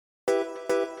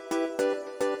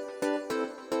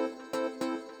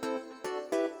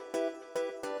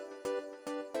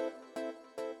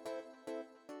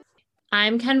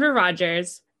I'm Kendra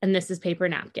Rogers, and this is Paper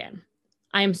Napkin.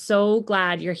 I am so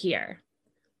glad you're here.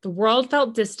 The world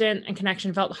felt distant and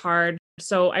connection felt hard,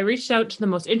 so I reached out to the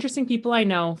most interesting people I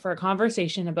know for a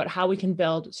conversation about how we can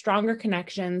build stronger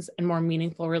connections and more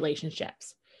meaningful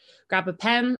relationships. Grab a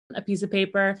pen, a piece of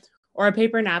paper, or a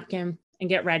paper napkin and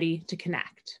get ready to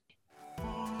connect.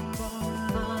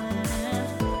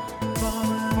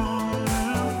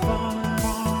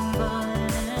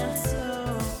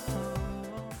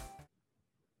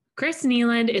 Chris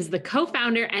Nealand is the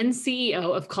co-founder and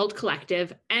CEO of Cult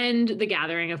Collective and the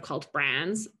Gathering of Cult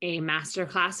Brands, a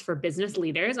masterclass for business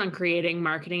leaders on creating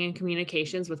marketing and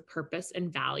communications with purpose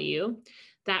and value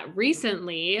that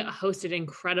recently hosted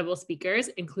incredible speakers,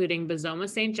 including Bozoma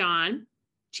St. John,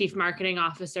 Chief Marketing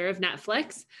Officer of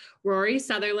Netflix, Rory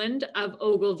Sutherland of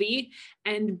Ogilvy,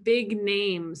 and big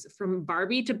names from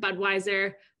Barbie to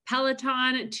Budweiser,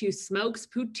 Peloton to Smokes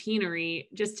Poutineery,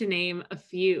 just to name a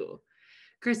few.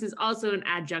 Chris is also an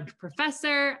adjunct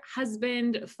professor,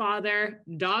 husband, father,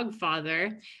 dog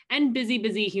father, and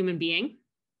busy human being.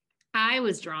 I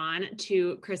was drawn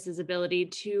to Chris's ability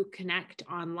to connect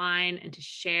online and to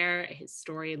share his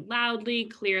story loudly,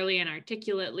 clearly, and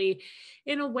articulately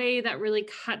in a way that really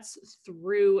cuts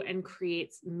through and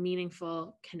creates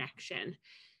meaningful connection.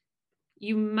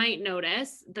 You might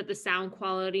notice that the sound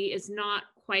quality is not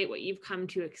quite what you've come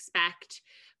to expect,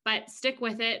 but stick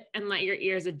with it and let your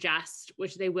ears adjust,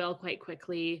 which they will quite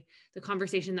quickly. The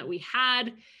conversation that we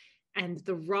had and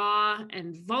the raw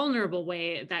and vulnerable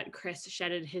way that Chris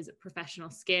shedded his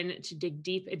professional skin to dig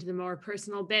deep into the more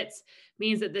personal bits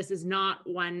means that this is not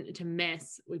one to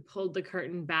miss. We pulled the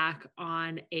curtain back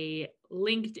on a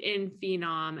LinkedIn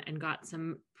phenom and got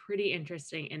some pretty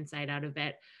interesting insight out of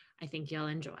it. I think you'll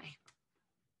enjoy.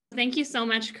 Thank you so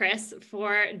much, Chris,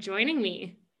 for joining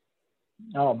me.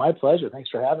 Oh, my pleasure.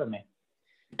 Thanks for having me.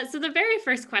 So the very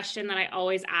first question that I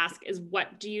always ask is,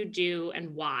 what do you do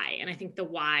and why? And I think the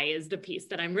why is the piece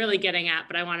that I'm really getting at,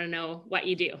 but I want to know what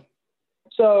you do.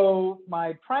 So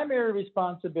my primary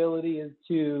responsibility is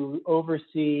to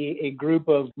oversee a group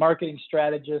of marketing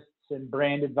strategists and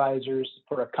brand advisors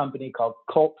for a company called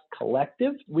Cult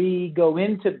Collective. We go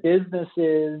into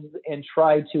businesses and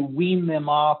try to wean them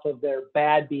off of their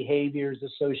bad behaviors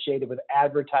associated with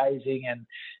advertising and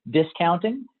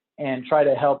discounting, and try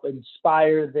to help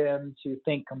inspire them to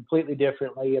think completely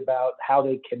differently about how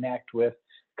they connect with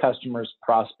customers,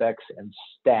 prospects, and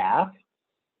staff.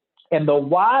 And the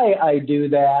why I do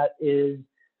that is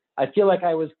I feel like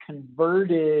I was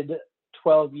converted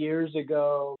 12 years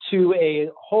ago to a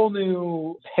whole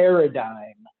new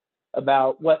paradigm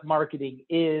about what marketing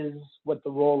is, what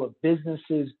the role of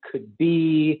businesses could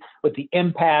be, what the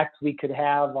impact we could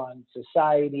have on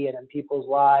society and in people's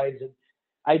lives. And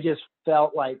I just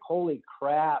felt like, holy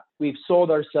crap, we've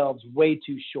sold ourselves way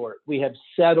too short. We have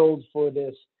settled for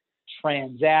this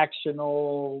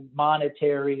transactional,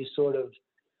 monetary sort of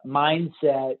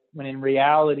mindset, when in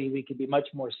reality, we could be much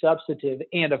more substantive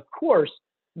and, of course,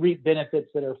 reap benefits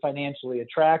that are financially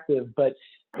attractive, but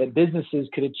that businesses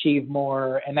could achieve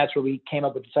more. And that's where we came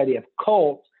up with this idea of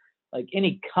cult. Like,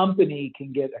 any company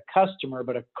can get a customer,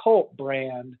 but a cult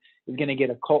brand is going to get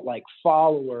a cult-like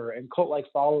follower, and cult-like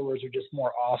followers are just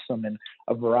more awesome in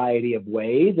a variety of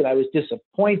ways. And I was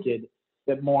disappointed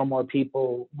that more and more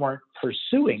people weren't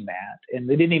pursuing that, and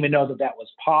they didn't even know that that was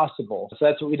possible. So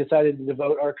that's what we decided to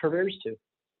devote our careers to.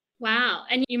 Wow.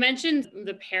 And you mentioned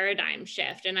the paradigm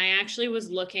shift, and I actually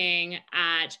was looking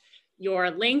at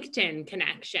your LinkedIn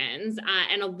connections,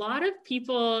 and a lot of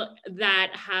people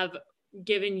that have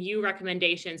given you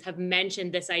recommendations have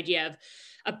mentioned this idea of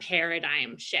a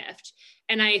paradigm shift.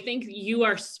 And I think you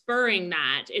are spurring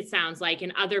that, it sounds like,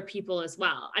 in other people as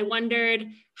well. I wondered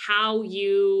how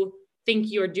you think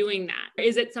you're doing that.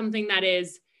 Is it something that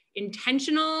is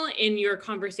intentional in your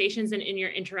conversations and in your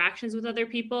interactions with other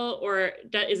people, or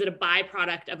is it a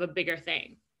byproduct of a bigger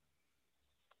thing?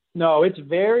 No, it's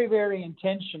very, very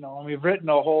intentional, and we've written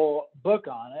a whole book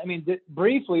on it. I mean,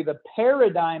 briefly, the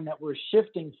paradigm that we're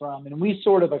shifting from, and we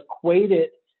sort of equate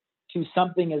it to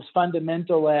something as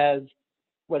fundamental as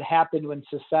what happened when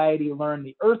society learned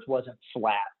the earth wasn't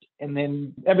flat, and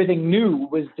then everything new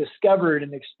was discovered,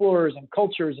 and explorers and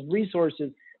cultures and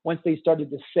resources once they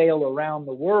started to sail around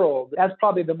the world. That's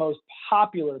probably the most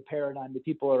popular paradigm that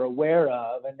people are aware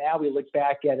of. And now we look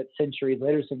back at it centuries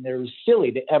later and it was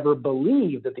silly to ever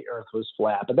believe that the earth was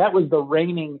flat. But that was the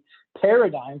reigning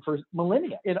paradigm for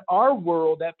millennia. In our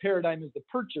world, that paradigm is the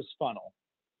purchase funnel.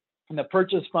 And the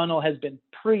purchase funnel has been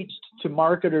preached to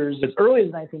marketers as early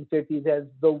as the 1950s as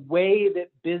the way that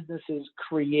businesses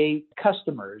create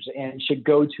customers and should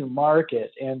go to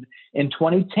market. And in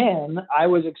 2010, I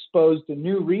was exposed to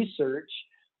new research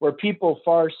where people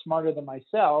far smarter than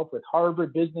myself, with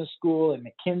Harvard Business School and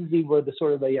McKinsey were the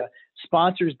sort of the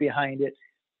sponsors behind it,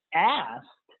 asked,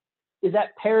 is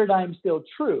that paradigm still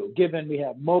true, given we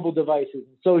have mobile devices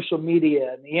and social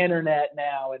media and the internet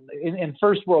now, and in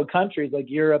first world countries like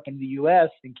Europe and the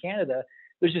US and Canada,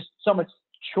 there's just so much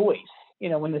choice.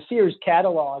 When the Sears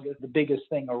catalog is the biggest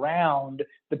thing around,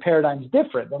 the paradigm's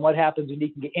different than what happens when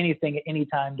you can get anything at any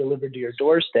time delivered to your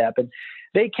doorstep. And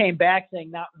they came back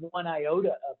saying not one iota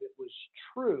of it was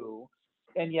true.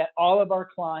 And yet all of our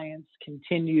clients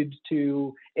continued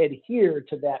to adhere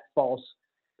to that false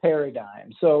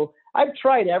paradigm. So I've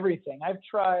tried everything. I've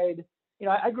tried,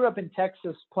 I grew up in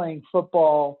Texas playing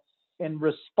football and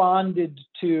responded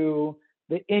to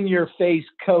the in-your-face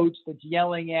coach that's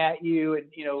yelling at you and,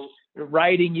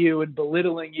 writing you and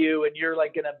belittling you, and you're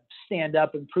like going to stand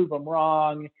up and prove them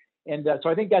wrong. And so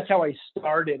I think that's how I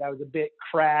started. I was a bit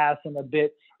crass and a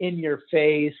bit in your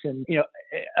face. And,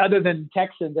 other than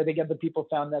Texans, I think other people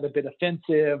found that a bit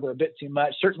offensive or a bit too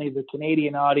much. Certainly the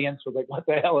Canadian audience was like, what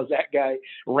the hell is that guy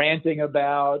ranting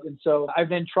about? And so I've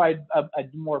then tried a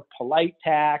more polite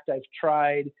tact. I've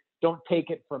tried, don't take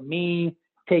it from me,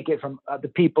 take it from the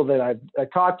people that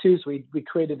I've talked to. So we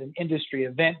created an industry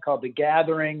event called The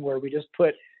Gathering, where we just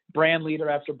put brand leader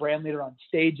after brand leader on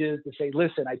stages to say,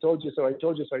 listen, I told you so, I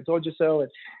told you so, I told you so. And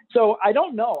so I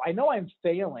don't know. I know I'm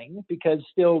failing because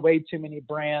still way too many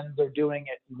brands are doing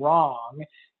it wrong.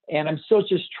 And I'm still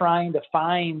just trying to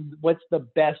find what's the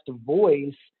best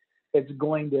voice that's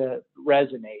going to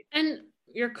resonate. And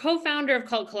you're co-founder of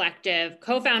Cult Collective,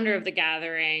 co-founder of The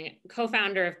Gathering,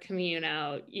 co-founder of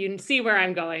Communo. You can see where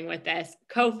I'm going with this.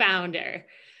 Co-founder.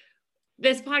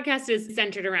 This podcast is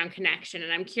centered around connection.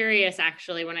 And I'm curious,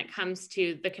 actually, when it comes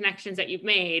to the connections that you've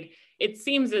made, it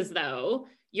seems as though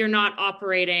you're not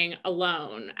operating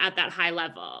alone at that high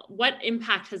level. What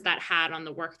impact has that had on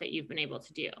the work that you've been able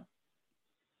to do?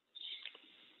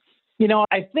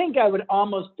 I think I would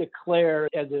almost declare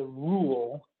as a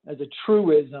rule, as a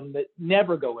truism, that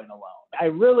never go in alone. I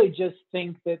really just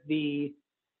think that the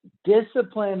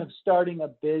discipline of starting a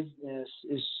business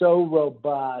is so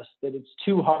robust that it's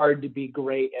too hard to be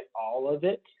great at all of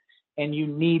it. And you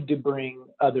need to bring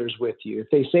others with you. If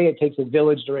they say it takes a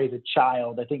village to raise a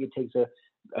child, I think it takes a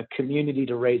community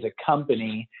to raise a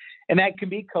company. And that can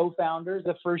be co-founders,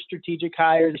 the first strategic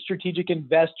hires, strategic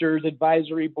investors,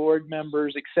 advisory board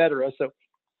members, et cetera. So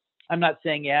I'm not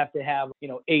saying you have to have,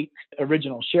 8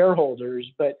 original shareholders,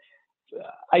 but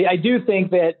I do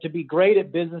think that to be great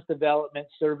at business development,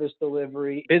 service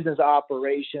delivery, business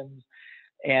operations,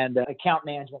 and account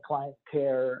management, client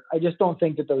care, I just don't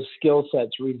think that those skill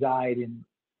sets reside in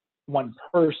one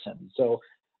person. So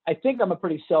I think I'm a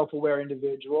pretty self-aware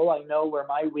individual. I know where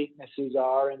my weaknesses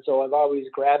are. And so I've always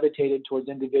gravitated towards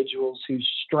individuals whose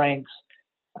strengths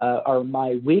are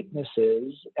my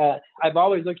weaknesses. I've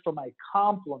always looked for my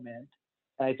complement.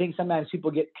 And I think sometimes people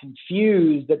get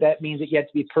confused that means that you have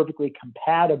to be perfectly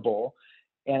compatible.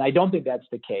 And I don't think that's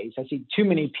the case. I see too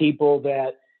many people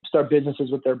that start businesses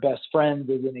with their best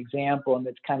friends as an example, and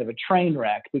it's kind of a train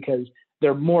wreck because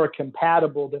they're more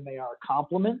compatible than they are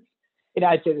complements. And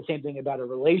I'd say the same thing about a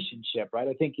relationship, right?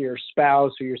 I think your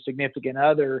spouse or your significant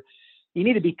other, you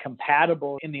need to be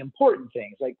compatible in the important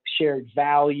things like shared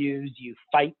values. Do you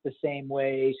fight the same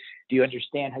way? Do you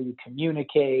understand how you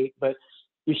communicate? But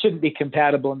you shouldn't be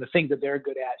compatible, and the things that they're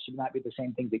good at should not be the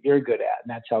same things that you're good at. And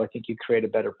that's how I think you create a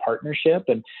better partnership.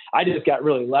 And I just got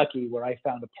really lucky where I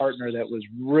found a partner that was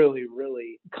really,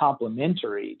 really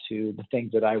complementary to the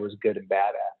things that I was good and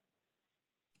bad at.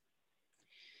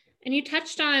 And you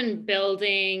touched on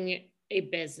building a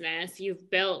business. You've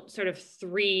built sort of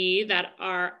 3 that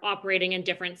are operating in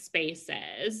different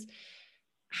spaces.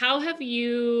 How have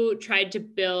you tried to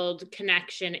build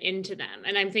connection into them?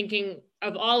 And I'm thinking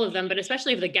of all of them, but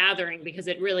especially of The Gathering, because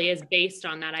it really is based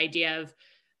on that idea of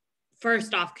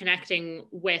first off connecting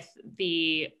with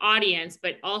the audience,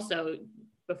 but also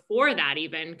before that,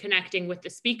 even connecting with the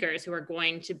speakers who are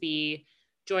going to be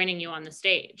joining you on the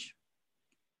stage.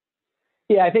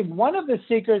 Yeah, I think one of the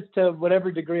secrets to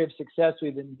whatever degree of success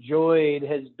we've enjoyed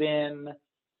has been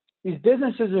these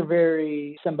businesses are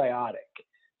very symbiotic.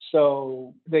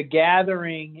 So The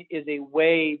Gathering is a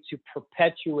way to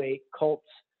perpetuate cults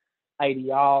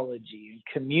ideology.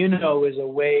 Communo is a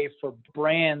way for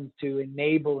brands to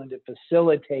enable and to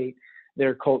facilitate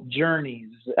their cult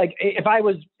journeys. Like if I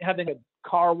was having a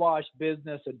car wash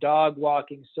business, a dog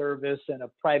walking service, and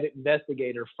a private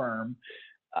investigator firm,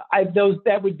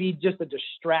 that would be just a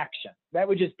distraction. That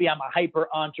would just be, I'm a hyper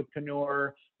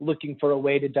entrepreneur looking for a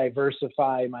way to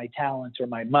diversify my talents or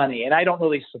my money. And I don't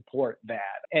really support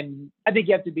that. And I think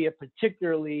you have to be a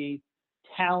particularly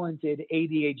talented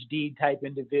ADHD type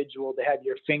individual to have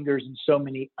your fingers in so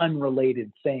many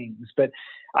unrelated things. But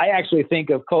I actually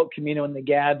think of Cult Camino and The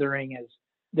Gathering as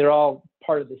they're all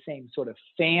part of the same sort of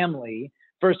family.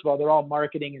 First of all, they're all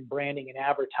marketing and branding and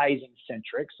advertising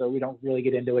centric. So we don't really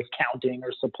get into accounting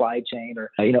or supply chain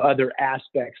or, other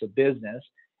aspects of business.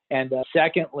 And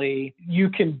secondly, you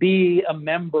can be a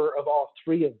member of all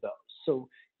three of those. So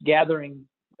Gathering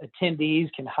attendees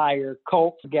can hire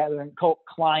Cult. Gathering Cult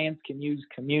clients can use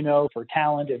Camino for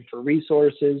talent and for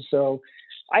resources. So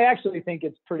I actually think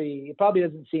it probably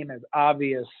doesn't seem as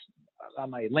obvious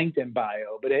on my LinkedIn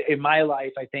bio, but in my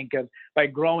life, I think of by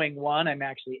growing one, I'm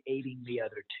actually aiding the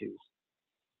other two.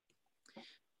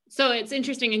 So it's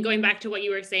interesting, and going back to what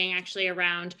you were saying actually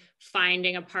around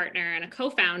finding a partner and a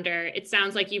co-founder, it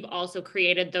sounds like you've also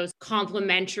created those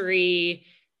complementary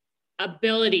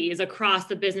abilities across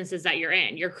the businesses that you're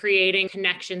in. You're creating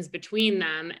connections between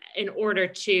them in order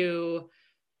to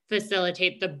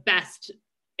facilitate the best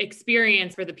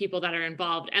experience for the people that are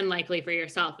involved, and likely for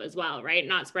yourself as well, right?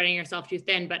 Not spreading yourself too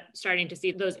thin, but starting to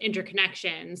see those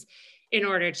interconnections in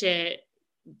order to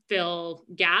fill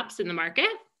gaps in the market.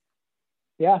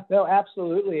 Yeah, no,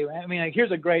 absolutely. I mean,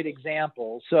 here's a great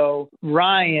example. So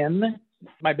Ryan,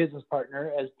 my business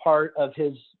partner, as part of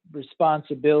his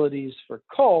responsibilities for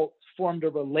Cult, formed a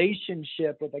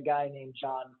relationship with a guy named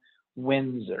John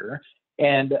Windsor.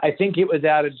 And I think it was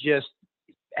out of just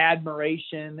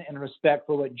admiration and respect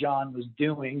for what John was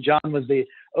doing. John was the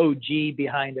OG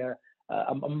behind a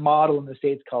model in the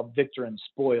States called Victor and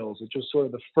Spoils, which was sort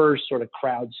of the first sort of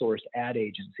crowdsourced ad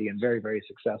agency and very, very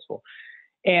successful.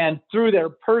 And through their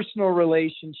personal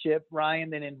relationship, Ryan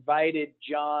then invited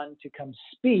John to come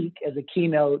speak as a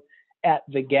keynote at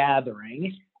The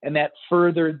Gathering. And that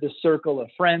furthered the circle of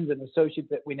friends and associates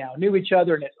that we now knew each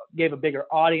other. And it gave a bigger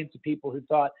audience of people who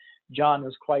thought John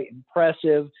was quite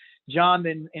impressive. John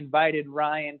then invited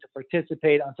Ryan to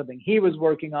participate on something he was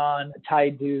working on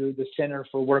tied to the Center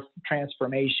for Work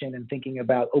Transformation and thinking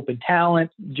about open talent.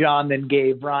 John then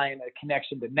gave Ryan a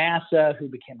connection to NASA, who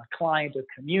became a client of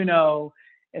Camino.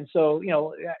 And so,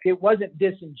 it wasn't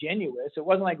disingenuous. It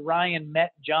wasn't like Ryan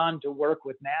met John to work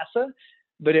with NASA,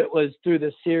 but it was through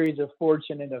the series of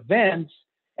fortunate events.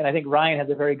 And I think Ryan has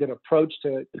a very good approach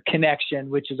to connection,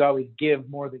 which is always give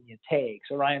more than you take.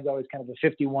 So Ryan's always kind of a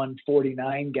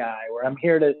 51-49 guy, where I'm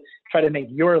here to try to make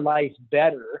your life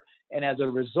better. And as a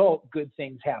result, good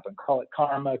things happen. Call it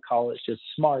karma, call it just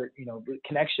smart,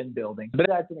 connection building. But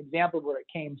that's an example of where it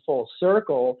came full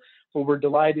circle, where we're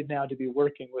delighted now to be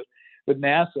working with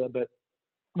NASA, but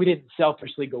we didn't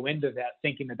selfishly go into that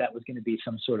thinking that was going to be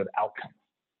some sort of outcome.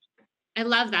 I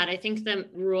love that. I think the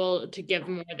rule to give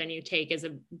more than you take is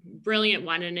a brilliant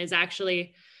one, and is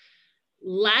actually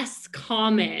less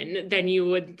common than you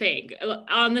would think.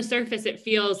 On the surface, it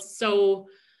feels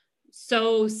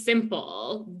so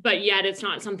simple, but yet it's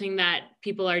not something that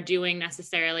people are doing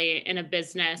necessarily in a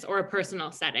business or a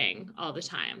personal setting all the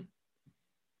time.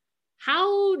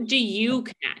 How do you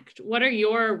connect? What are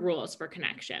your rules for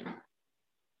connection?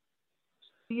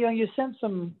 You sent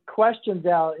some questions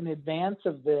out in advance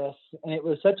of this, and it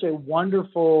was such a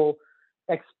wonderful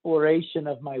exploration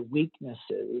of my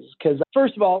weaknesses. Because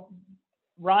first of all,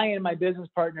 Ryan, my business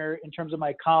partner, in terms of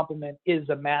my compliment, is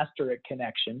a master at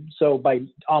connection. So by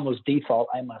almost default,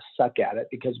 I must suck at it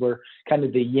because we're kind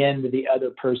of the yin to the other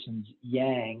person's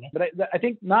yang. But I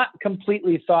think not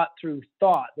completely thought through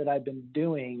thought that I've been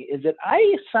doing is that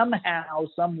I somehow,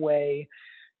 some way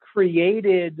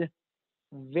created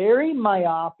very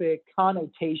myopic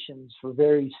connotations for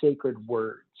very sacred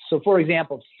words. So for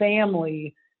example,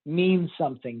 family means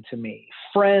something to me.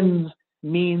 Friends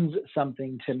means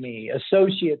something to me.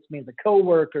 Associates means the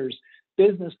coworkers,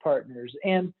 business partners.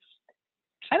 And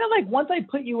kind of like once I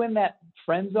put you in that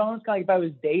friend zone, it's kind of like if I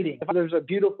was dating. If there's a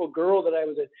beautiful girl that I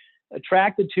was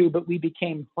attracted to, but we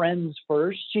became friends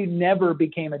first, she never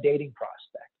became a dating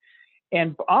prospect.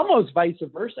 And almost vice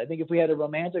versa. I think if we had a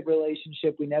romantic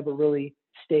relationship, we never really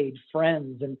stayed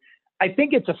friends. And I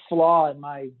think it's a flaw in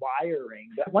my wiring.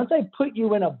 But once I put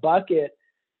you in a bucket,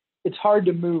 it's hard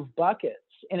to move buckets.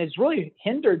 And it's really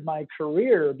hindered my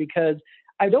career because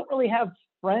I don't really have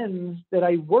friends that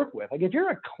I work with. Like if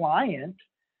you're a client,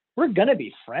 we're going to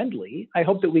be friendly. I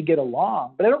hope that we get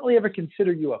along, but I don't really ever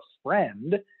consider you a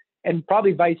friend, and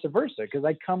probably vice versa, because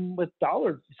I come with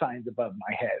dollar signs above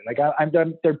my head. Like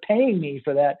they're paying me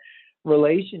for that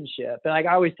relationship. And like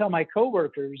I always tell my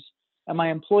coworkers and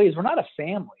my employees, we're not a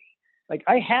family. Like,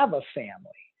 I have a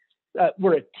family.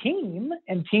 We're a team,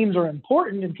 and teams are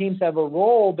important, and teams have a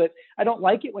role, but I don't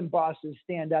like it when bosses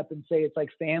stand up and say it's like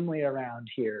family around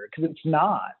here, because it's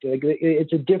not. Like,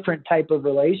 it's a different type of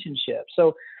relationship.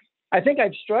 So I think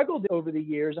I've struggled over the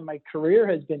years, and my career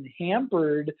has been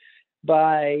hampered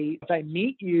by, if I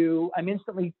meet you, I'm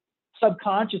instantly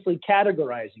subconsciously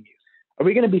categorizing you. Are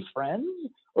we going to be friends?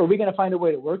 Or are we going to find a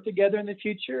way to work together in the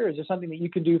future? Is there something that you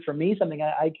can do for me, something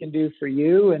I can do for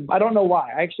you? And I don't know why.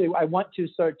 I want to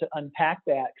start to unpack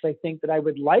that, because I think that I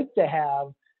would like to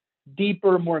have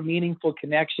deeper, more meaningful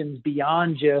connections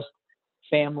beyond just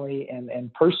family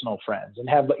and personal friends, and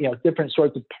have, different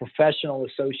sorts of professional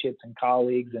associates and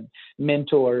colleagues and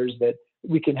mentors that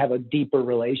we can have a deeper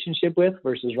relationship with,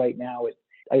 versus right now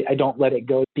I don't let it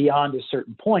go beyond a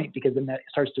certain point, because then that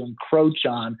starts to encroach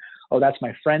on, oh, that's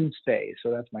my friend space,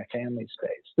 or that's my family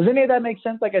space. Does any of that make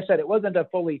sense? Like I said, it wasn't a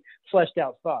fully fleshed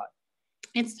out thought.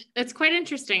 It's quite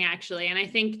interesting, actually. And I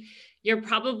think you're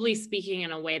probably speaking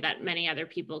in a way that many other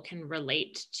people can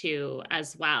relate to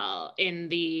as well, in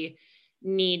the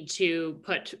need to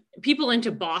put people into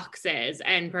boxes.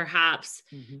 And perhaps,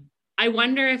 I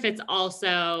wonder if it's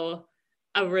also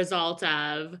a result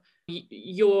of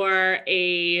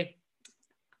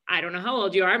I don't know how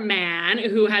old you are, man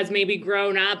who has maybe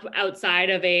grown up outside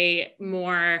of a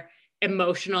more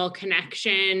emotional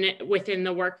connection within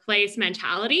the workplace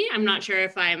mentality. I'm not sure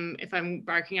if I'm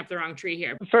barking up the wrong tree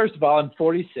here. First of all, I'm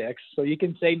 46, so you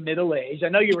can say middle-aged. I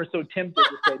know you were so tempted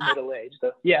to say middle-aged.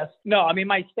 So yes. No, I mean,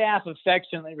 my staff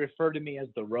affectionately refer to me as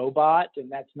the robot, and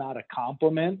that's not a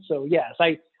compliment. So yes,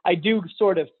 I do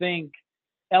sort of think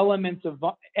elements of,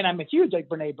 and I'm a huge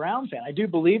Brene Brown fan. I do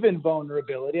believe in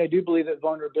vulnerability. I do believe that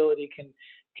vulnerability can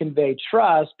convey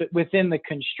trust, but within the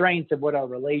constraints of what our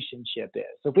relationship is.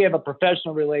 So if we have a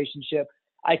professional relationship,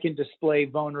 I can display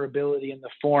vulnerability in the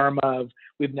form of,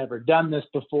 we've never done this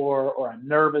before, or I'm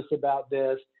nervous about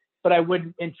this, but I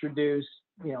wouldn't introduce,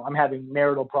 I'm having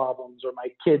marital problems, or my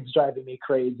kid's driving me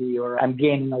crazy, or I'm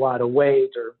gaining a lot of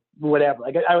weight, or whatever.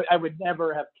 Like, I would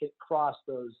never have crossed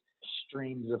those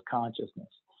streams of consciousness.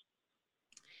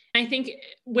 I think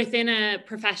within a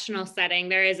professional setting,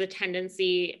 there is a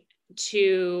tendency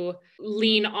to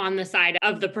lean on the side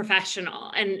of the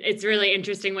professional. And it's really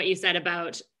interesting what you said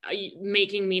about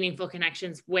making meaningful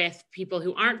connections with people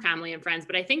who aren't family and friends.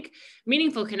 But I think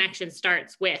meaningful connection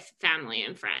starts with family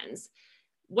and friends.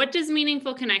 What does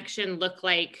meaningful connection look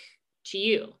like to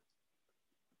you?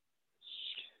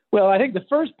 Well, I think the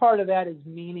first part of that is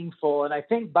meaningful. And I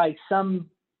think by some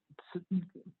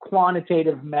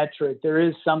quantitative metric, there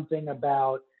is something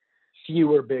about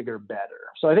fewer, bigger, better.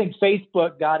 So I think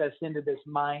Facebook got us into this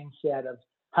mindset of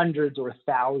hundreds or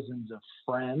thousands of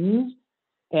friends.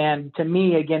 And to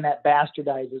me, again, that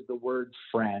bastardizes the word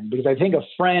friend, because I think a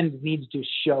friend needs to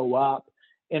show up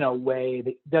in a way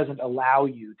that doesn't allow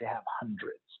you to have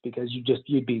hundreds, because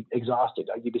you'd be exhausted.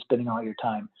 You'd be spending all your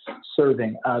time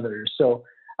serving others. So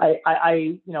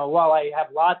while I have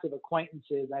lots of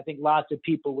acquaintances, I think lots of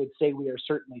people would say we are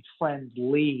certainly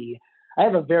friendly, I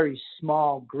have a very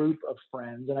small group of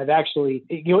friends. And I've actually,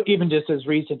 even just as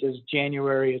recent as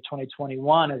January of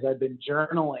 2021, as I've been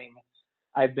journaling,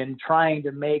 I've been trying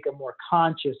to make a more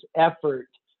conscious effort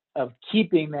of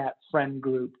keeping that friend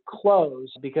group close,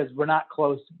 because we're not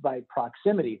close by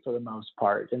proximity for the most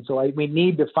part. And so we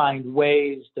need to find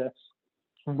ways to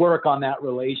work on that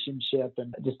relationship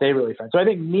and just stay really friends. So I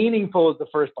think meaningful is the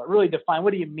first part. Really define,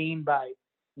 what do you mean by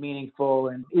meaningful?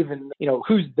 And even,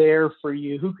 who's there for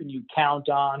you? Who can you count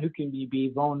on? Who can you be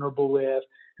vulnerable with?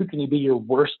 Who can you be your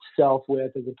worst self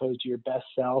with, as opposed to your best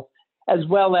self? As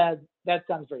well as, that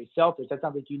sounds very selfish. That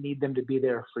sounds like you need them to be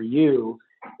there for you.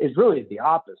 Is really the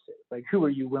opposite. Like, who are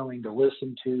you willing to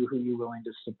listen to? Who are you willing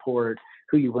to support?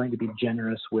 Who are you willing to be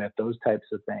generous with? Those types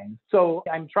of things. So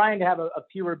I'm trying to have a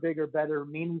fewer, bigger, better,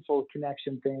 meaningful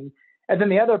connection thing. And then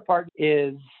the other part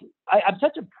is, I'm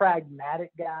such a pragmatic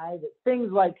guy that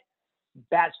things like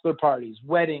bachelor parties,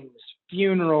 weddings,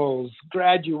 funerals,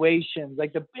 graduations,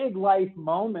 like the big life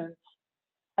moments,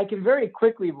 I can very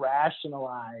quickly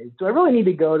rationalize. Do I really need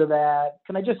to go to that?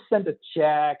 Can I just send a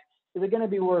check? Is it going to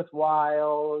be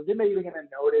worthwhile? Is anybody even going to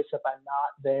notice if I'm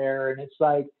not there? And it's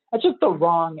like, that's just the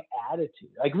wrong attitude.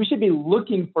 Like, we should be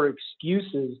looking for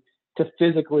excuses to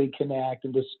physically connect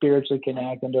and to spiritually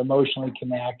connect and to emotionally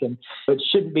connect. And it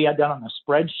shouldn't be done on a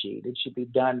spreadsheet. It should be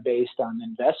done based on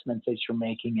investments that you're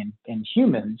making in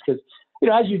humans. Because,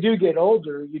 as you do get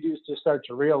older, you do just start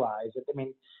to realize it. I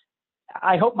mean,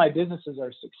 I hope my businesses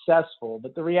are successful,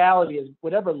 but the reality is,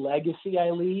 whatever legacy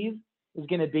I leave is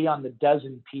going to be on the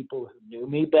dozen people who knew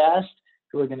me best,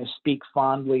 who are going to speak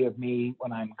fondly of me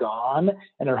when I'm gone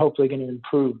and are hopefully going to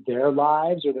improve their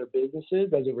lives or their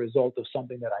businesses as a result of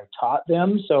something that I taught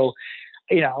them. So,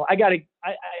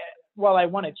 while I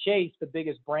want to chase the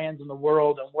biggest brands in the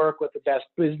world and work with the best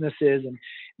businesses, and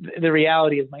the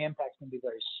reality is my impact's going to be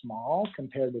very small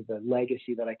compared to the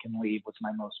legacy that I can leave with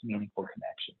my most meaningful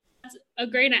connection. That's a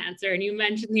great answer. And you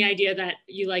mentioned the idea that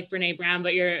you like Brene Brown,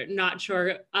 but you're not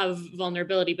sure of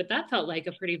vulnerability, but that felt like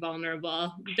a pretty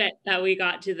vulnerable bit that we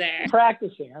got to there. I'm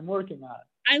practicing, I'm working on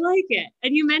it. I like it.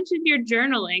 And you mentioned your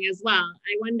journaling as well.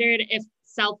 I wondered if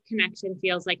self-connection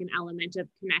feels like an element of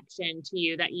connection to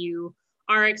you that you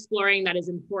are exploring that is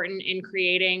important in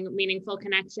creating meaningful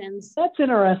connections. That's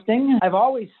interesting. I've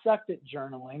always sucked at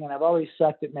journaling and I've always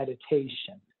sucked at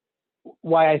meditation.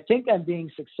 Why I think I'm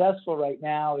being successful right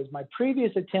now is my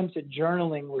previous attempts at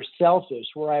journaling were selfish,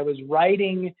 where I was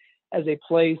writing as a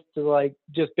place to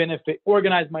just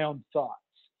organize my own thoughts.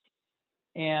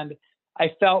 And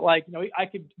I felt like, I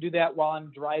could do that while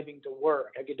I'm driving to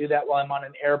work. I could do that while I'm on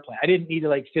an airplane. I didn't need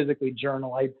to physically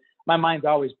journal. My mind's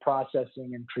always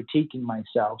processing and critiquing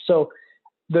myself. So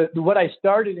what I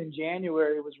started in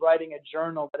January was writing a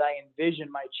journal that I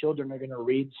envision my children are going to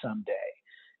read someday.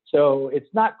 So it's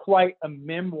not quite a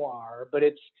memoir, but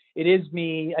it is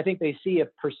me. I think they see a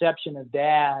perception of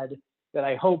dad that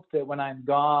I hope that when I'm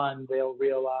gone, they'll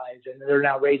realize, and they're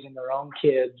now raising their own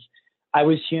kids. I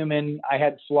was human. I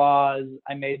had flaws.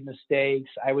 I made mistakes.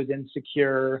 I was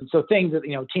insecure. So things that,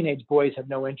 teenage boys have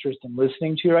no interest in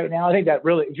listening to right now. I think that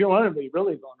really, if you want to be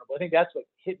really vulnerable, I think that's what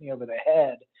hit me over the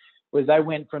head was I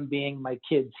went from being my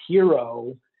kid's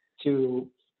hero to,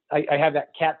 I have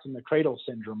that cats in the cradle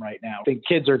syndrome right now. I think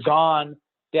kids are gone.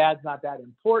 Dad's not that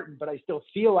important, but I still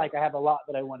feel like I have a lot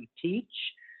that I want to teach.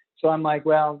 So I'm like,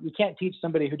 well, you can't teach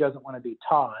somebody who doesn't want to be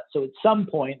taught. So at some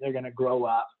point they're going to grow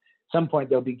up. Some point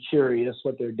they'll be curious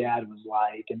what their dad was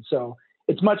like. And so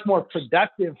it's much more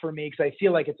productive for me because I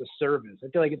feel like it's a service. I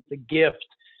feel like it's a gift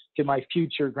to my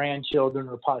future grandchildren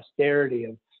or posterity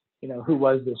of, who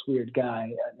was this weird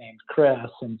guy named Chris.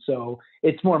 And so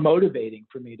it's more motivating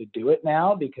for me to do it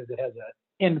now because it has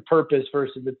a end purpose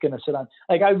versus it's going to sit on.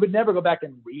 I would never go back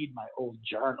and read my old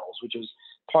journals, which was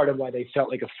part of why they felt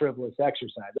like a frivolous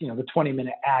exercise. The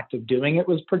 20-minute act of doing it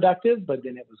was productive, but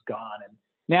then it was gone. And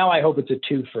now I hope it's a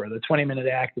twofer, the 20-minute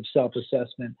act of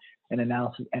self-assessment and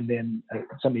analysis, and then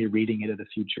somebody reading it at a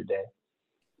future day.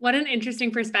 What an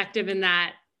interesting perspective in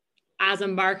that as a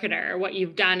marketer, what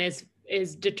you've done is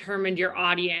determined your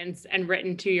audience and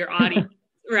written to your audience,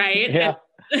 right? Yeah.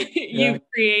 You've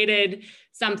created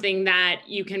something that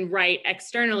you can write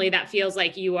externally that feels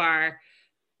like you are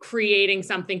creating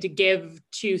something to give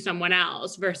to someone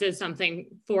else versus something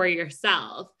for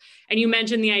yourself. And you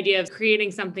mentioned the idea of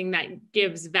creating something that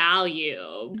gives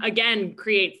value, again,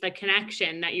 creates the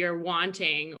connection that you're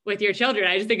wanting with your children.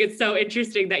 I just think it's so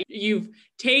interesting that you've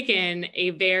taken a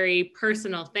very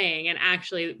personal thing and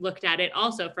actually looked at it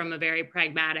also from a very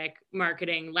pragmatic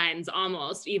marketing lens,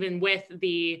 almost, even with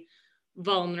the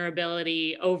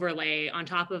vulnerability overlay on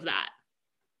top of that.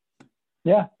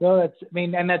 Yeah, well,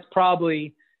 and that's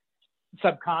probably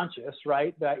subconscious,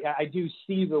 right? But I do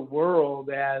see the world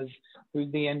as who's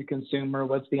the end consumer,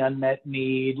 what's the unmet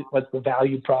need, what's the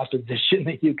value proposition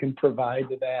that you can provide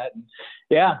to that.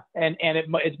 And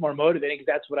it's more motivating because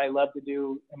that's what I love to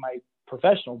do in my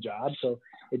professional job. So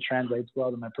it translates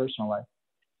well to my personal life.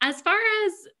 As far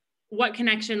as what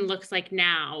connection looks like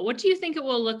now, what do you think it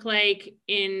will look like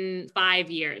in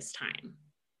 5 years' time?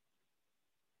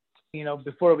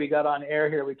 Before we got on air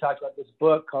here, we talked about this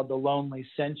book called The Lonely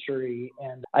Century.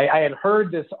 And I had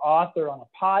heard this author on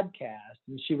a podcast,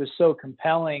 and she was so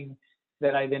compelling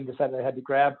that I then decided I had to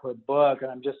grab her book. And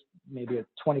I'm just maybe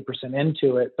 20%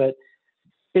 into it, but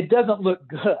it doesn't look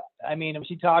good. I mean,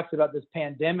 she talks about this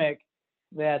pandemic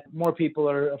that more people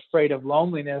are afraid of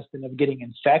loneliness than of getting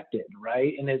infected,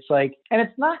 right? And it's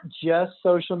not just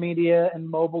social media and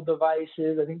mobile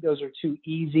devices. I think those are too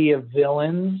easy of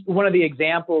villains. One of the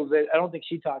examples that I don't think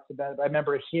she talks about, but I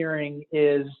remember hearing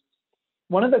is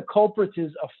one of the culprits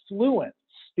is affluence,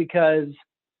 because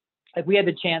we had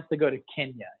the chance to go to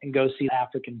Kenya and go see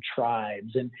African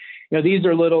tribes. And, these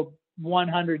are little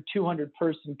 100, 200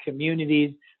 person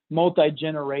communities,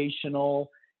 multi-generational,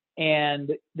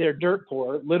 and they're dirt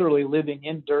poor, literally living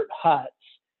in dirt huts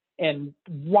and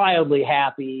wildly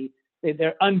happy.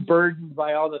 They're unburdened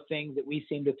by all the things that we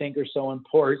seem to think are so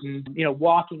important,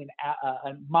 walking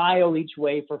a mile each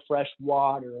way for fresh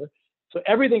water. So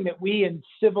everything that we in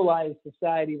civilized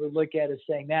society would look at as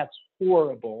saying that's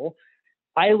horrible,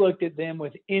 I looked at them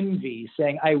with envy,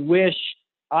 saying, I wish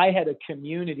I had a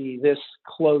community this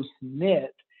close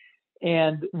knit.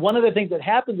 And one of the things that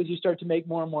happens as you start to make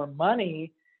more and more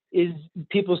money is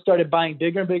people started buying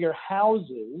bigger and bigger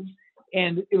houses.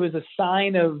 And it was a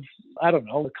sign of, I don't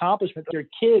know, accomplishment. Your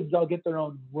kids all get their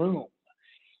own room.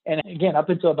 And again, up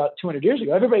until about 200 years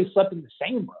ago, everybody slept in the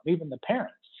same room, even the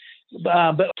parents.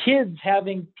 But kids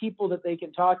having people that they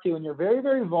can talk to, and you're very,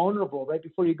 very vulnerable right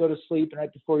before you go to sleep and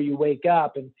right before you wake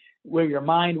up, and where your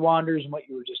mind wanders and what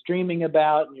you were just dreaming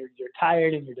about, and you're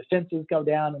tired and your defenses go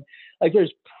down. And like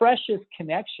there's precious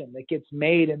connection that gets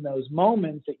made in those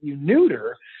moments that you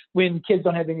neuter when kids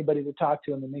don't have anybody to talk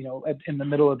to in the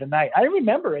middle of the night. I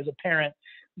remember as a parent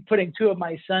putting two of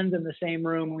my sons in the same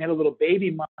room. We had a little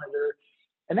baby monitor,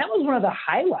 and that was one of the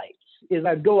highlights. Is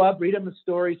I'd go up, read them a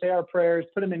story, say our prayers,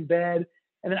 put them in bed,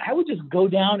 and then I would just go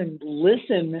down and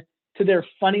listen to their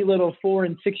funny little 4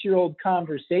 and 6 year old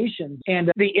conversations.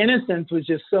 And the innocence was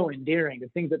just so endearing, the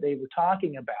things that they were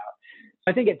talking about.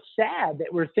 I think it's sad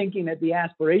that we're thinking that the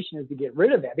aspiration is to get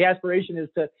rid of that. The aspiration is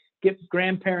to get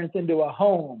grandparents into a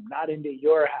home, not into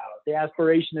your house. The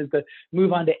aspiration is to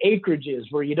move on to acreages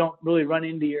where you don't really run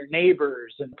into your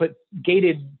neighbors, and put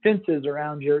gated fences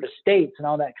around your estates and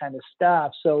all that kind of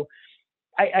stuff. So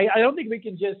I don't think we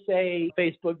can just say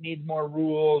Facebook needs more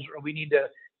rules or we need to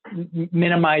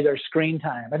minimize our screen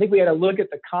time. I think we got to look at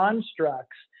the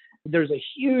constructs. There's a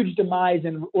huge demise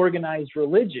in organized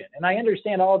religion. And I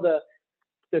understand all the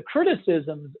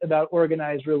criticisms about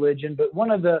organized religion, but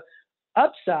one of the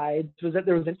upsides was that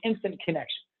there was an instant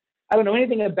connection. I don't know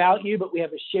anything about you, but we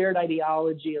have a shared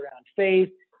ideology around faith.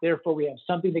 Therefore, we have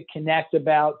something to connect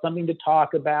about, something to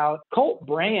talk about. Cult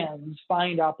brands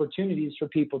find opportunities for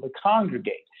people to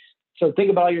congregate. So think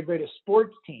about all your greatest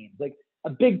sports teams. Like a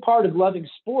big part of loving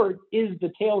sport is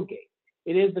the tailgate.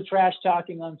 It is the trash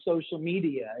talking on social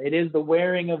media. It is the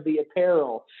wearing of the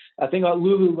apparel. Think about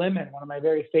Lululemon, one of my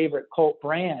very favorite cult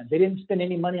brands. They didn't spend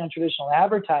any money on traditional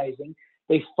advertising.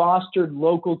 They fostered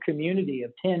local community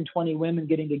of 10, 20 women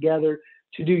getting together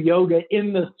to do yoga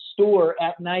in the store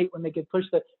at night when they could push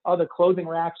all the clothing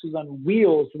racks was on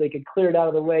wheels so they could clear it out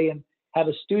of the way and have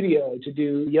a studio to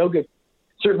do yoga.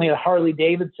 Certainly at Harley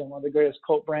Davidson, one of the greatest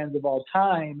cult brands of all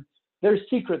time, their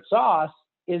secret sauce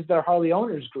is their Harley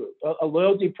Owners Group, a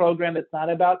loyalty program that's not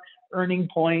about earning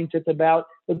points. It's about,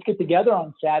 let's get together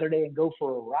on Saturday and go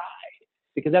for a ride,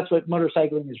 because that's what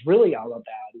motorcycling is really all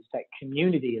about, is that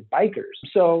community of bikers.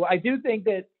 So I do think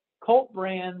that cult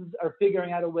brands are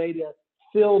figuring out a way to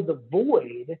fill the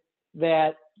void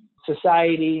that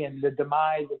society and the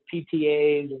demise of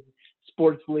PTAs and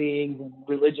sports leagues and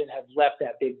religion have left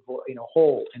that big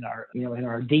hole in our in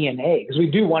our DNA, because we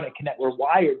do want to connect. We're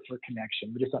wired for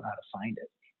connection. We just don't know how to find it.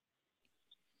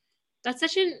 That's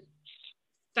such a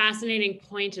fascinating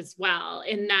point as well,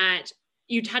 in that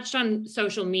you touched on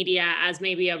social media as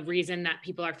maybe a reason that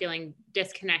people are feeling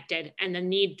disconnected and the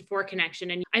need for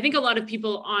connection. And I think a lot of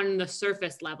people on the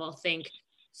surface level think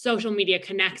social media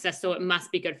connects us, so it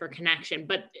must be good for connection.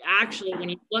 But actually, when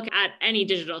you look at any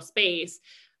digital space,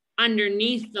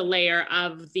 underneath the layer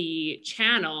of the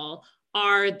channel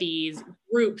are these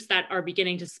groups that are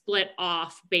beginning to split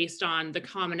off based on the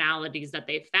commonalities that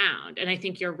they've found. And I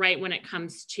think you're right when it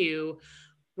comes to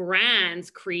brands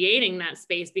creating that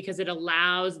space, because it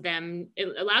allows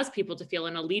people to feel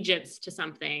an allegiance to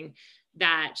something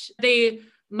that they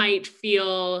might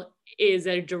feel is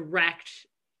a direct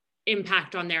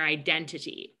impact on their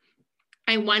identity.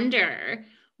 I wonder,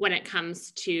 when it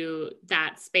comes to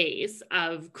that space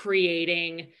of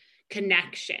creating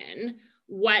connection,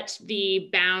 what the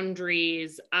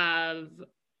boundaries of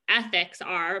ethics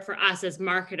are for us as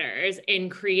marketers in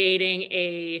creating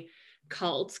a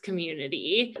cult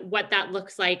community, what that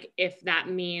looks like, if that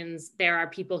means there are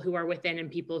people who are within and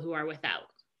people who are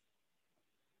without.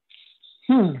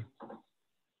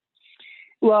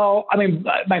 Well, I mean,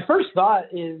 my first thought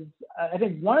is, I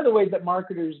think one of the ways that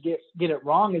marketers get it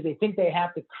wrong is they think they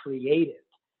have to create it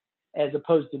as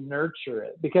opposed to nurture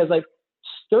it. Because like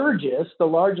Sturgis, the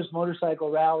largest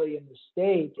motorcycle rally in the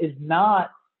state, is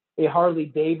not a Harley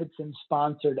Davidson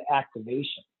sponsored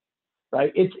activation,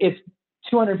 right? It's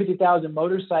 250,000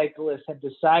 motorcyclists have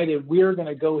decided we're going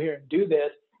to go here and do this.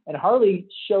 And Harley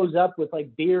shows up with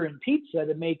like beer and pizza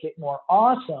to make it more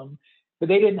awesome. But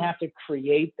they didn't have to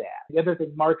create that. The other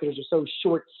thing, marketers are so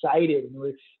short-sighted, and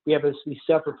we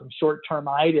suffer from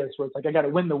short-termitis, where it's like, I got to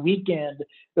win the weekend,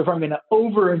 therefore I'm going to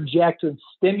over-inject with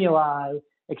stimuli,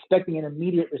 expecting an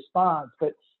immediate response.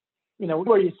 But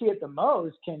where you see it the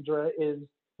most, Kendra, is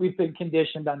we've been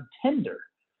conditioned on Tinder.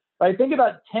 Right? Think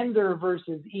about Tinder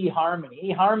versus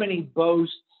eHarmony. eHarmony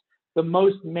boasts the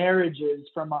most marriages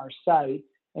from our site,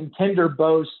 and Tinder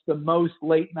boasts the most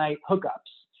late-night hookups.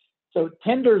 So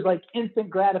Tinder's like instant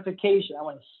gratification. I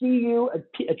want to see you,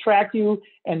 attract you,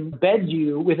 and bed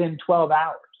you within 12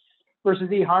 hours. Versus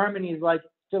eHarmony is like,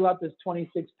 fill out this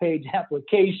 26-page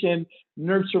application,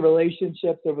 nurture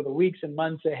relationships over the weeks and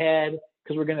months ahead,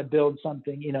 because we're going to build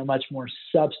something, much more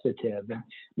substantive. And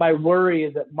my worry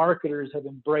is that marketers have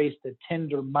embraced the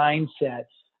Tinder mindset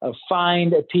of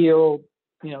find, appeal,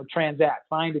 transact,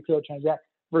 find, appeal, transact,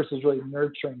 versus really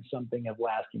nurturing something of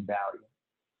lasting value.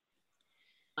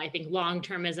 I think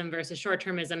long-termism versus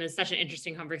short-termism is such an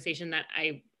interesting conversation that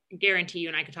I guarantee you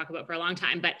and I could talk about for a long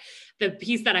time. But the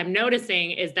piece that I'm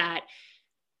noticing is that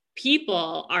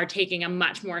people are taking a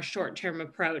much more short-term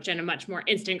approach and a much more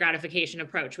instant gratification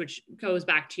approach, which goes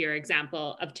back to your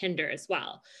example of Tinder as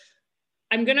well.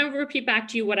 I'm going to repeat back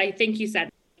to you what I think you said.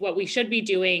 What we should be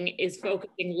doing is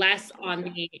focusing less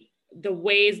on the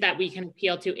ways that we can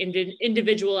appeal to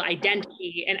individual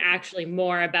identity and actually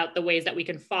more about the ways that we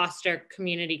can foster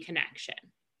community connection.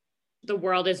 The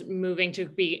world is moving to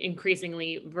be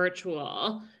increasingly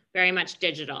virtual, very much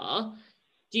digital.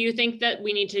 Do you think that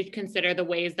we need to consider the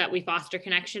ways that we foster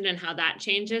connection and how that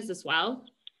changes as well?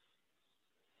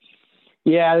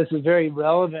 Yeah, this is very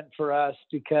relevant for us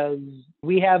because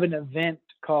we have an event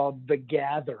called The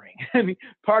Gathering. I mean,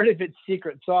 part of its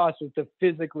secret sauce was to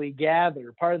physically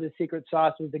gather. Part of the secret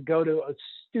sauce was to go to a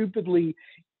stupidly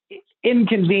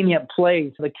inconvenient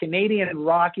place, the Canadian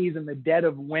Rockies in the dead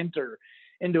of winter,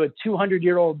 into a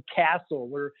 200-year-old castle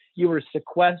where you were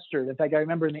sequestered. In fact, I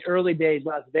remember in the early days,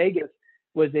 Las Vegas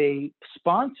was a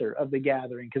sponsor of The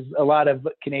Gathering because a lot of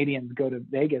Canadians go to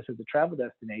Vegas as a travel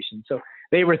destination. So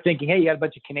they were thinking, hey, you got a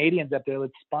bunch of Canadians up there,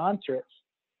 let's sponsor it.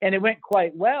 And it went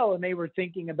quite well. And they were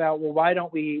thinking about, well, why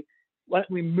don't we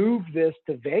move this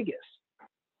to Vegas?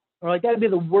 Or like, that'd be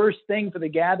the worst thing for The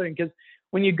Gathering, because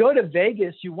when you go to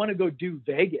Vegas, you want to go do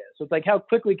Vegas. So it's like, how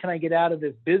quickly can I get out of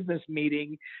this business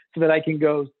meeting so that I can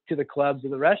go to the clubs or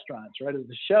the restaurants, right, or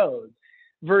the shows?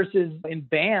 Versus in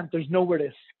Banff, there's nowhere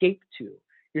to escape to.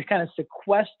 You're kind of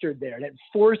sequestered there, and it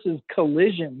forces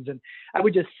collisions. And I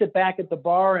would just sit back at the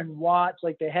bar and watch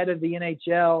like the head of the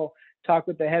NHL talk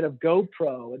with the head of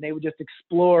GoPro, and they would just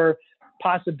explore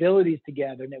possibilities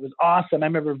together. And it was awesome. I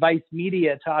remember Vice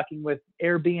Media talking with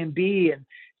Airbnb, and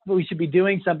we should be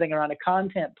doing something around a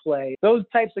content play. Those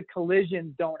types of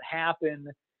collisions don't happen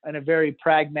in a very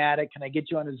pragmatic, can I get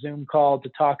you on a Zoom call to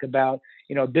talk about,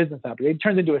 a business opportunity? It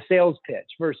turns into a sales pitch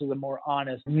versus a more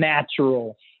honest,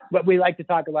 natural, but we like to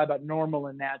talk a lot about normal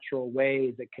and natural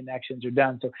ways that connections are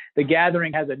done. So The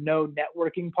Gathering has a no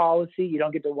networking policy. You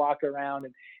don't get to walk around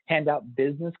and hand out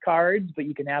business cards, but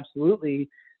you can absolutely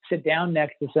sit down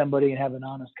next to somebody and have an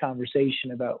honest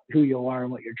conversation about who you are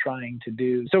and what you're trying to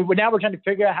do. So now we're trying to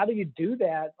figure out, how do you do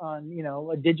that on,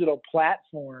 a digital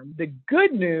platform? The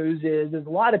good news is a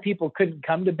lot of people couldn't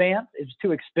come to Banff. It's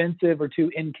too expensive or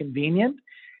too inconvenient.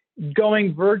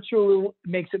 Going virtual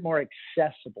makes it more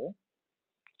accessible.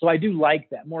 So I do like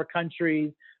that. More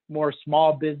countries, more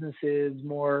small businesses,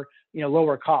 more,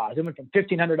 lower cost. It went from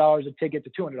 $1,500 a ticket to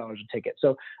 $200 a ticket.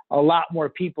 So a lot more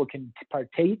people can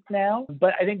partake now.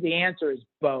 But I think the answer is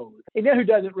both. And who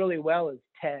does it really well is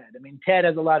TED. I mean, TED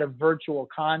has a lot of virtual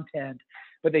content,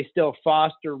 but they still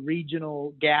foster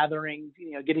regional gatherings,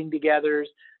 getting togethers.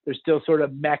 There's still sort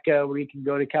of Mecca where you can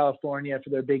go to California for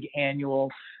their big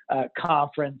annual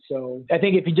conference. So I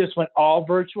think if you just went all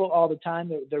virtual all the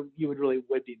time, you would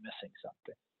be missing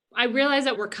something. I realize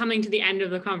that we're coming to the end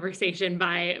of the conversation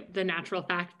by the natural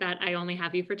fact that I only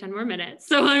have you for 10 more minutes.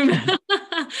 So I'm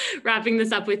wrapping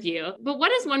this up with you. But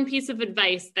what is one piece of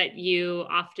advice that you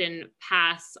often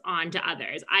pass on to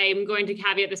others? I'm going to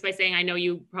caveat this by saying I know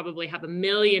you probably have a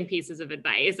million pieces of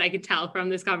advice. I could tell from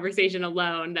this conversation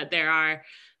alone that there are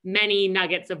many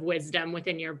nuggets of wisdom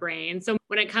within your brain. So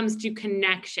when it comes to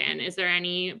connection, is there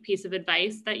any piece of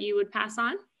advice that you would pass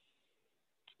on?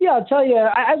 Yeah, I'll tell you,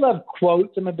 I love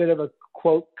quotes. I'm a bit of a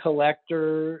quote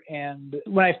collector. And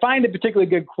when I find a particularly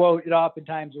good quote, it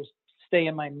oftentimes will stay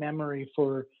in my memory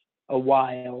for a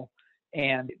while.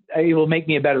 And it will make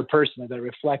me a better person as I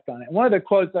reflect on it. One of the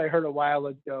quotes I heard a while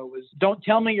ago was, "Don't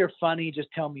tell me you're funny,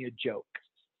 just tell me a joke."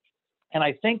 And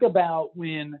I think about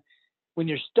when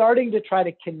you're starting to try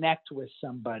to connect with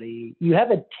somebody, you have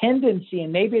a tendency,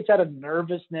 and maybe it's out of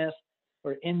nervousness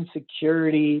or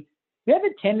insecurity, you have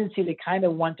a tendency to kind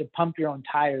of want to pump your own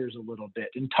tires a little bit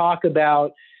and talk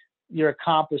about your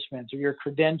accomplishments or your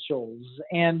credentials.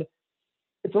 And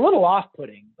it's a little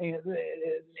off-putting,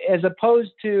 as opposed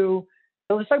to,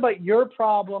 let's talk about your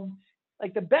problem.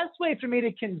 Like, the best way for me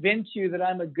to convince you that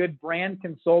I'm a good brand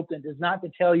consultant is not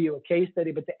to tell you a case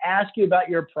study, but to ask you about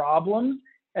your problems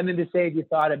and then to say, have you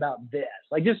thought about this?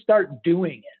 Like, just start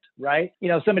doing it. right?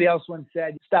 Somebody else once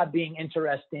said, stop being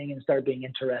interesting and start being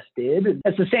interested. And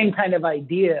that's the same kind of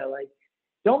idea. Like,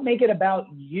 don't make it about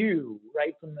you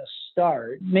right from the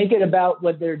start. Make it about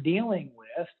what they're dealing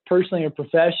with personally or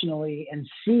professionally, and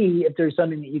see if there's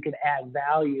something that you can add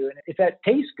value. And if that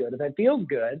tastes good, if that feels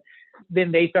good,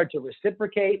 then they start to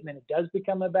reciprocate, and then it does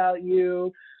become about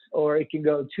you. Or it can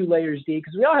go 2 layers deep,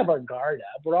 because we all have our guard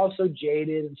up. We're all so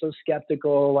jaded and so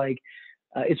skeptical. Like,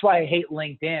 it's why I hate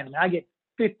LinkedIn. I get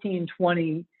 15,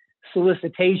 20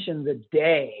 solicitations a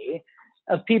day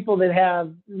of people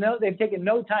that they've taken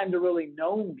no time to really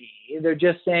know me. They're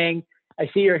just saying, I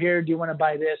see you're here. Do you want to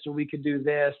buy this? Or we could do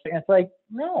this. And it's like,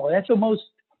 no, that's the most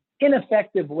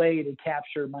ineffective way to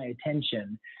capture my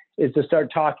attention, is to start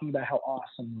talking about how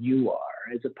awesome you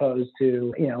are, as opposed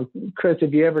to, Chris,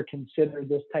 have you ever considered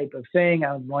this type of thing?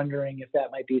 I'm wondering if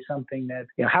that might be something that,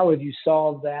 how have you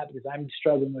solved that? Because I'm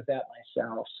struggling with that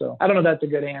myself. So I don't know if that's a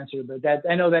good answer, but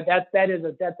I know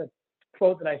that's a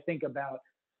quote that I think about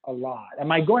a lot.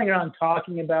 Am I going around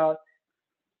talking about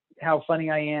how funny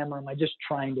I am, or am I just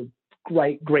trying to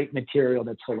write great material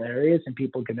that's hilarious, and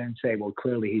people can then say, well,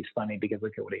 clearly he's funny because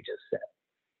look at what he just said.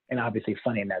 And obviously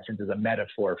funny in that sense is a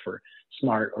metaphor for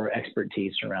smart or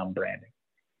expertise around branding.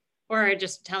 Or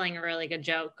just telling a really good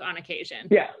joke on occasion.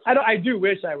 Yeah, I do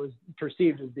wish I was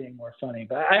perceived as being more funny,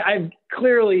 but I've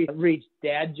clearly reached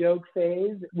dad joke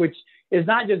phase, which is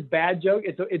not just bad joke.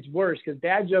 It's worse, because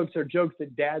dad jokes are jokes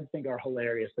that dads think are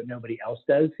hilarious, but nobody else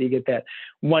does. So you get that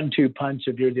 1-2 punch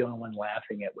if you're the only one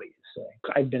laughing at what you say.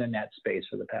 I've been in that space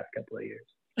for the past couple of years.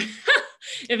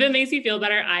 If it makes you feel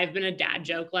better, I've been a dad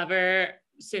joke lover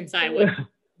since I was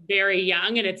very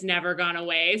young, and it's never gone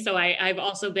away. So I've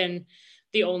also been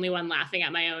the only one laughing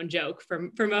at my own joke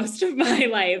for most of my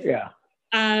life. Yeah.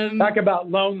 Talk about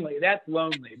lonely. That's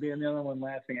lonely, being the only one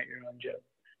laughing at your own joke.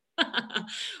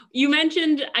 You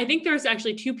mentioned, I think there's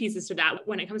actually 2 pieces to that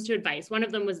when it comes to advice. One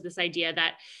of them was this idea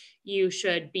that you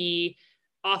should be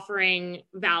offering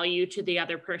value to the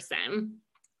other person.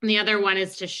 And the other one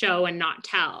is to show and not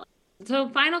tell. So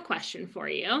final question for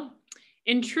you.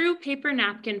 In true paper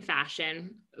napkin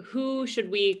fashion, who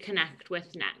should we connect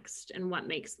with next, and what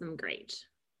makes them great?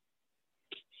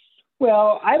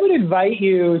 Well, I would invite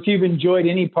you, if you've enjoyed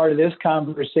any part of this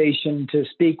conversation, to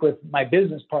speak with my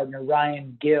business partner,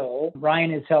 Ryan Gill.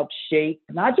 Ryan has helped shape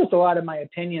not just a lot of my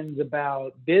opinions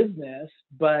about business,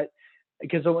 but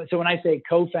so when I say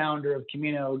co-founder of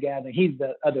Communo Gathering, he's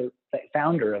the other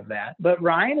founder of that. But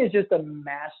Ryan is just a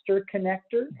master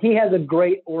connector. He has a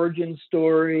great origin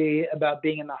story about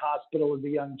being in the hospital as a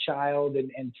young child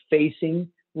and facing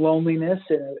loneliness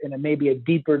in a maybe a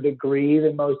deeper degree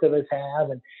than most of us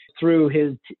have. And through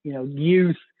his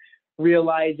youth,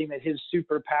 realizing that his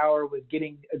superpower was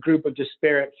getting a group of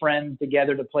disparate friends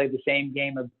together to play the same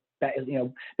game of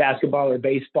basketball or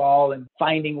baseball, and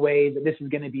finding ways that this is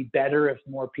going to be better if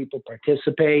more people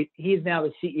participate. He's now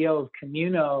the CEO of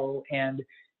Communo and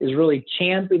is really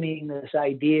championing this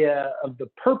idea of the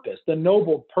purpose, the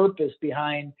noble purpose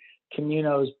behind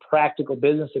Communo's practical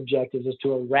business objectives is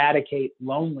to eradicate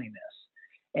loneliness,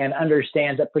 and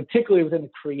understands that particularly within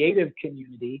the creative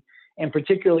community, and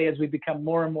particularly as we become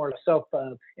more and more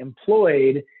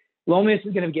self-employed, loneliness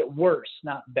is going to get worse,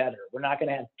 not better. We're not going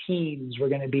to have teams. We're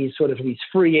going to be sort of these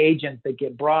free agents that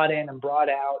get brought in and brought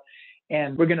out.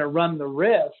 And we're going to run the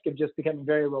risk of just becoming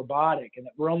very robotic. And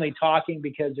that we're only talking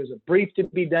because there's a brief to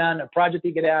be done, a project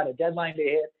to get out, a deadline to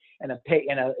hit, and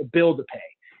a bill to pay.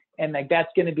 And that's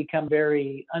going to become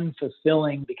very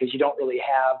unfulfilling because you don't really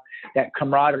have that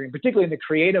camaraderie. And particularly in the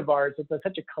creative arts, it's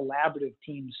such a collaborative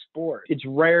team sport. It's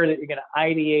rare that you're going to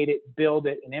ideate it, build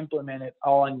it, and implement it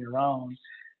all on your own.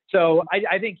 So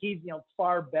I think he's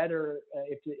far better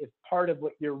if part of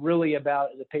what you're really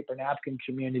about as a paper napkin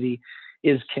community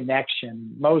is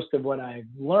connection. Most of what I've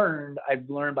learned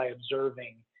by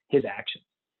observing his actions.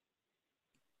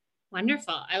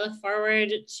 Wonderful. I look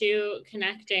forward to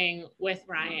connecting with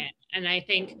Ryan. And I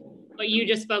think what you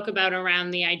just spoke about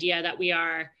around the idea that we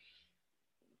are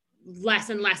less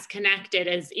and less connected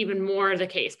is even more the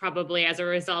case, probably as a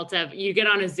result of you get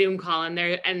on a Zoom call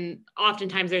and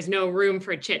oftentimes there's no room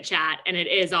for chit chat, and it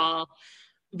is all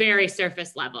very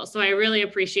surface level. So I really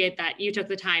appreciate that you took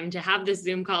the time to have this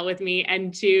Zoom call with me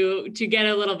and to get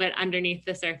a little bit underneath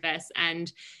the surface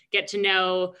and get to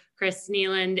know Chris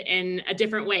Kneeland in a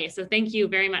different way. So thank you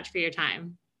very much for your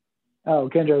time. Oh,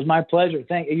 Kendra, it was my pleasure.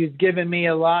 Thank you. You've given me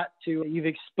a lot you've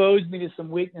exposed me to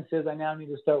some weaknesses I now need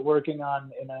to start working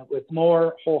on with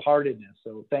more wholeheartedness.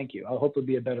 So thank you. I'll hopefully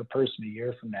be a better person a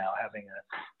year from now, having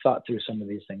thought through some of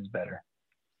these things better.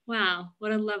 Wow.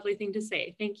 What a lovely thing to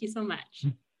say. Thank you so much.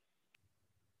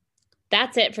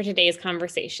 That's it for today's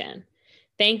conversation.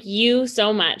 Thank you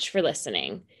so much for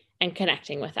listening and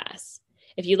connecting with us.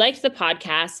 If you liked the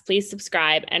podcast, please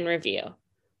subscribe and review.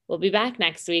 We'll be back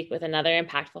next week with another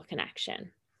impactful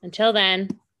connection. Until then,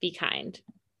 be kind.